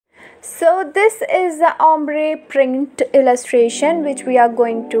So this is the ombre print illustration which we are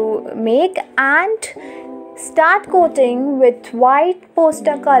going to make, and start coating with white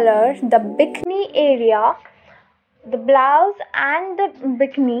poster color the bikini area, the blouse and the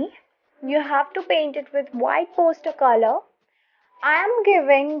bikini. You have to paint it with white poster color. I am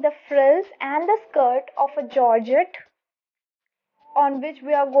giving the frills and the skirt of a Georgette on which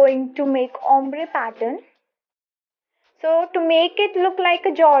we are going to make ombre pattern. So to make it look like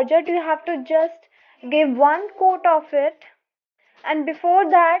a Georgette, you have to just give one coat of it, and before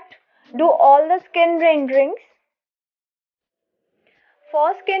that do all the skin renderings.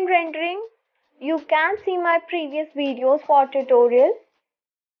 For skin rendering, you can see my previous videos for tutorial.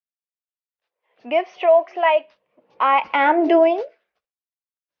 Give strokes like I am doing.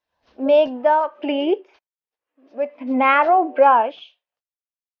 Make the pleats with narrow brush,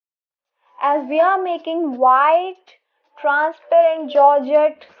 as we are making white transparent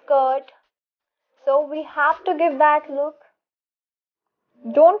Georgette skirt, so we have to give that look.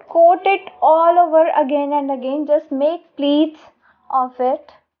 Don't coat it all over again and again, just make pleats of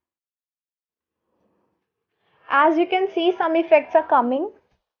it. As you can see, some effects are coming.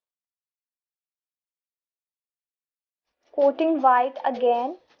 Coating white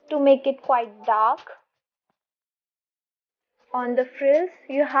again to make it quite dark. On the frills,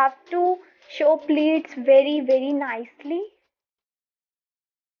 you have to show pleats very nicely.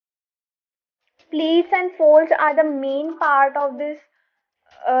 Pleats and folds are the main part of this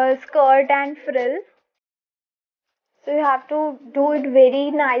skirt and frill. So you have to do it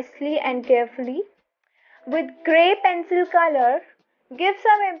very nicely and carefully. With grey pencil color, give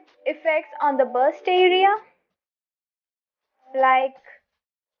some effects on the bust area, like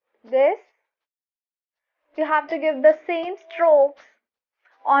this. You have to give the same strokes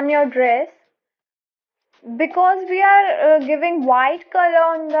on your dress. Because we are giving white color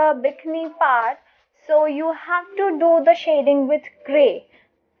on the bikini part, so you have to do the shading with grey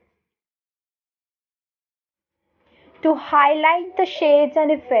to highlight the shades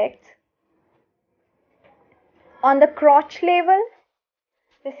and effects. On the crotch level,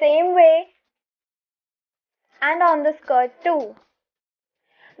 the same way, and on the skirt too.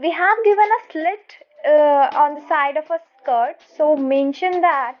 We have given a slit on the side of a skirt, so mention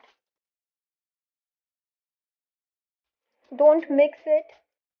that. Don't mix it.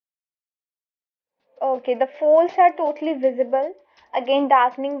 Okay, the folds are totally visible. Again,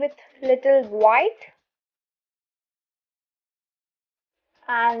 darkening with little white.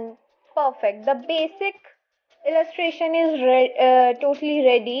 And perfect. The basic illustration is totally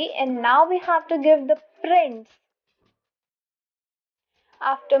ready, and now we have to give the prints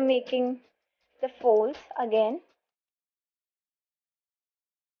after making the folds again.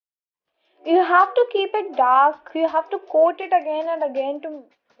 You have to keep it dark. You have to coat it again and again to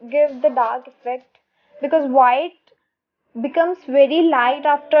give the dark effect, because white becomes very light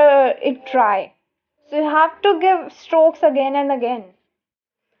after it dry. So you have to give strokes again and again.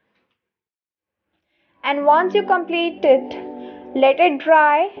 And once you complete it, let it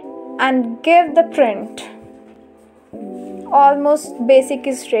dry and give the print. Almost basic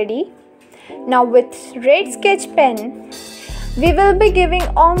is ready. Now with red sketch pen, we will be giving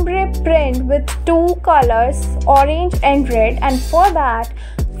ombre print with two colors, orange and red. And for that,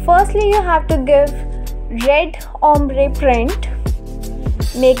 firstly you have to give red ombre print.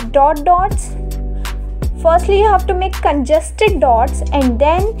 Make dots. Firstly you have to make congested dots, and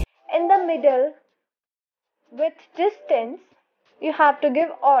then in the middle with distance you have to give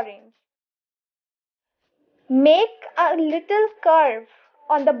orange. Make a little curve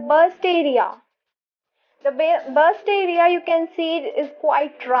on the bust area. The bust area, you can see, is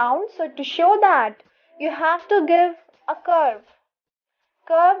quite round, so to show that you have to give a curved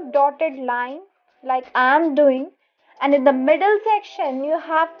dotted line like I am doing, and in the middle section you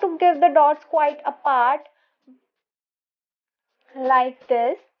have to give the dots quite apart like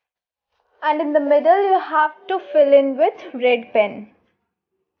this, and in the middle you have to fill in with red pen.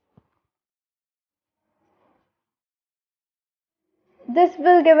 This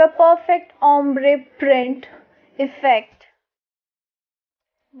will give a perfect ombre print effect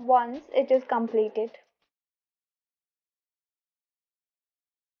once it is completed.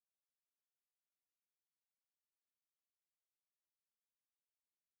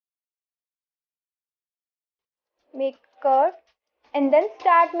 Make curve and then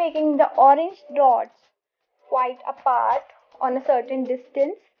start making the orange dots quite apart on a certain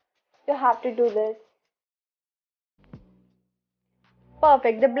distance. You have to do this.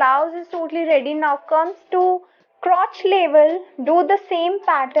 Perfect. The blouse is totally ready. Now comes to crotch level. Do the same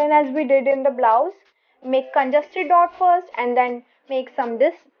pattern as we did in the blouse. Make congested dot first and then make some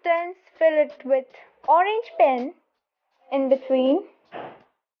Then fill it with orange pen in between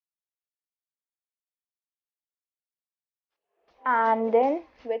and then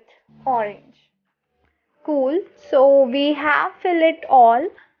with orange. Cool. So we have filled it all.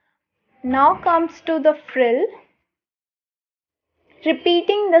 Now comes to the frill.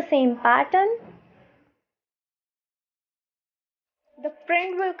 Repeating the same pattern. The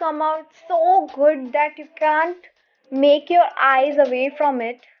print will come out so good that you can't make your eyes away from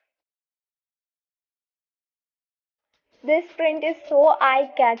it. This print is so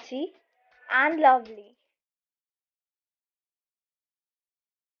eye-catchy and lovely.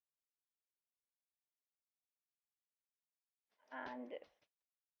 And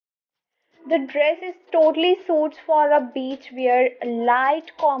the dress is totally suits for a beach wear, a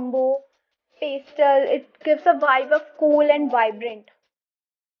light combo, pastel. It gives a vibe of cool and vibrant.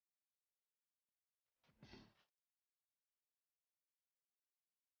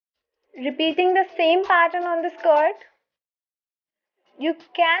 Repeating the same pattern on the skirt, you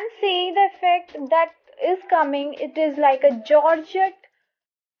can see the effect that is coming. It is like a Georgette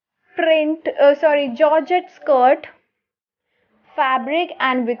skirt fabric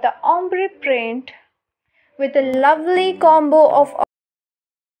and with the ombre print with a lovely combo of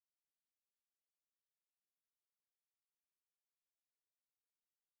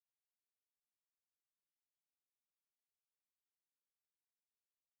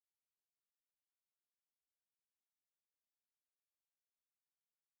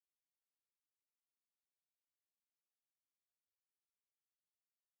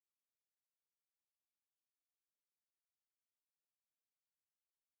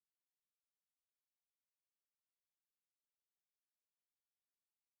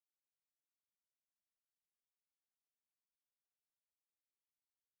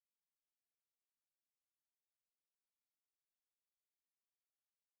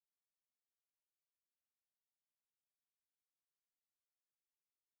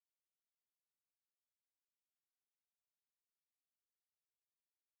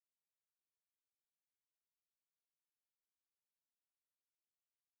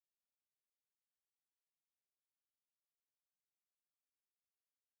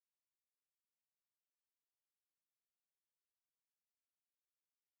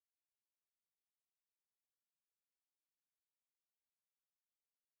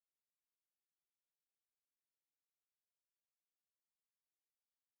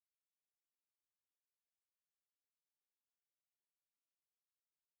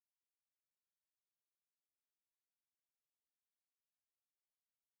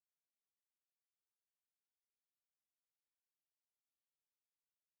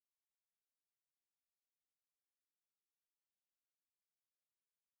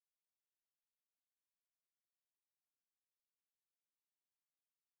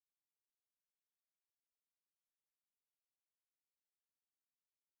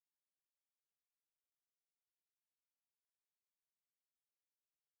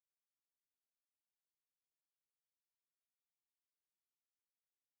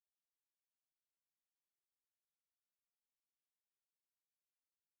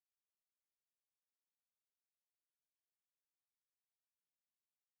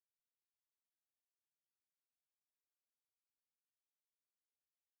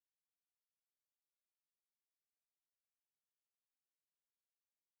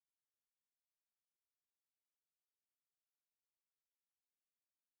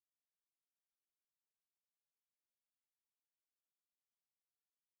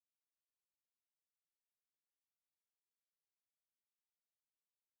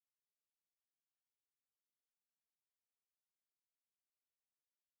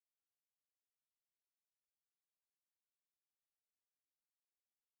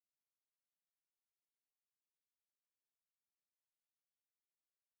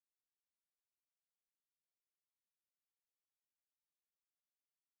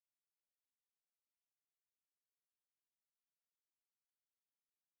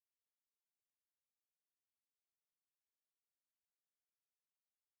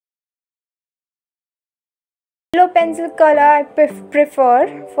yellow pencil color I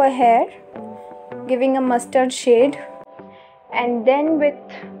prefer for hair, giving a mustard shade. And then with,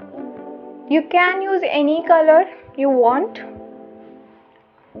 you can use any color you want,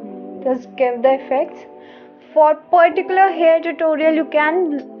 just give the effects. For particular hair tutorial you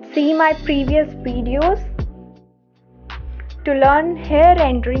can see my previous videos to learn hair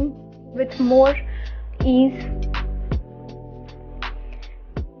rendering with more ease.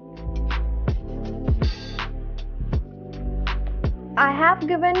 I have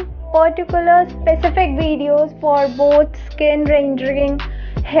given particular specific videos for both skin rendering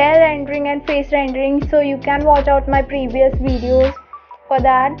hair rendering and face rendering, so you can watch out my previous videos for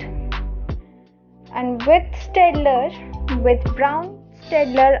that. And with brown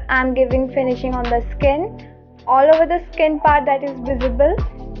Staedtler, I'm giving finishing on the skin, all over the skin part that is visible.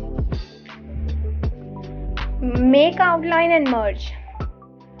 Make outline and merge.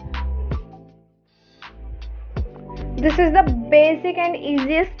 This is the basic and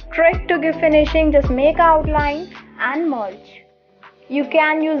easiest trick to give finishing. Just make outline and merge. You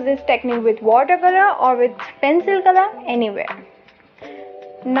can use this technique with watercolor or with pencil color, anywhere.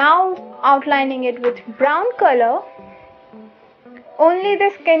 Now outlining it with brown color, only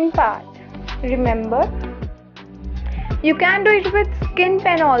the skin part. Remember, you can do it with skin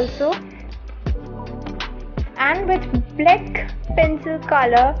pen also, and with black pencil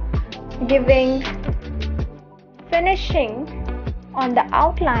color, giving finishing on the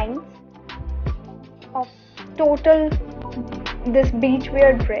outlines of total this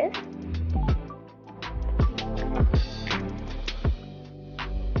beachwear dress.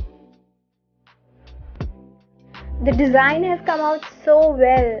 The design has come out so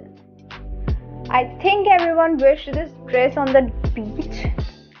well. I think everyone wished this dress on the beach.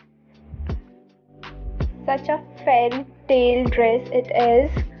 Such a fairy tale dress it is.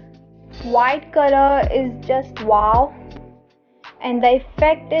 White color is just wow, and the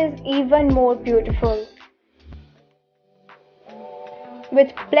effect is even more beautiful.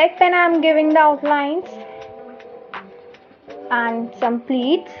 With black pen I am giving the outlines and some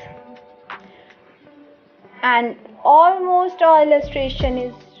pleats, and almost all illustration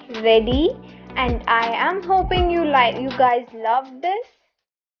is ready, and I am hoping you guys love this.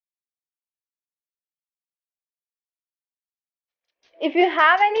 If you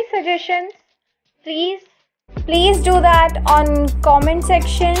have any suggestions, please do that on comment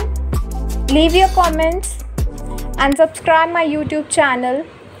section. Leave your comments and subscribe my YouTube channel.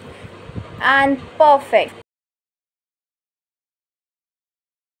 And perfect.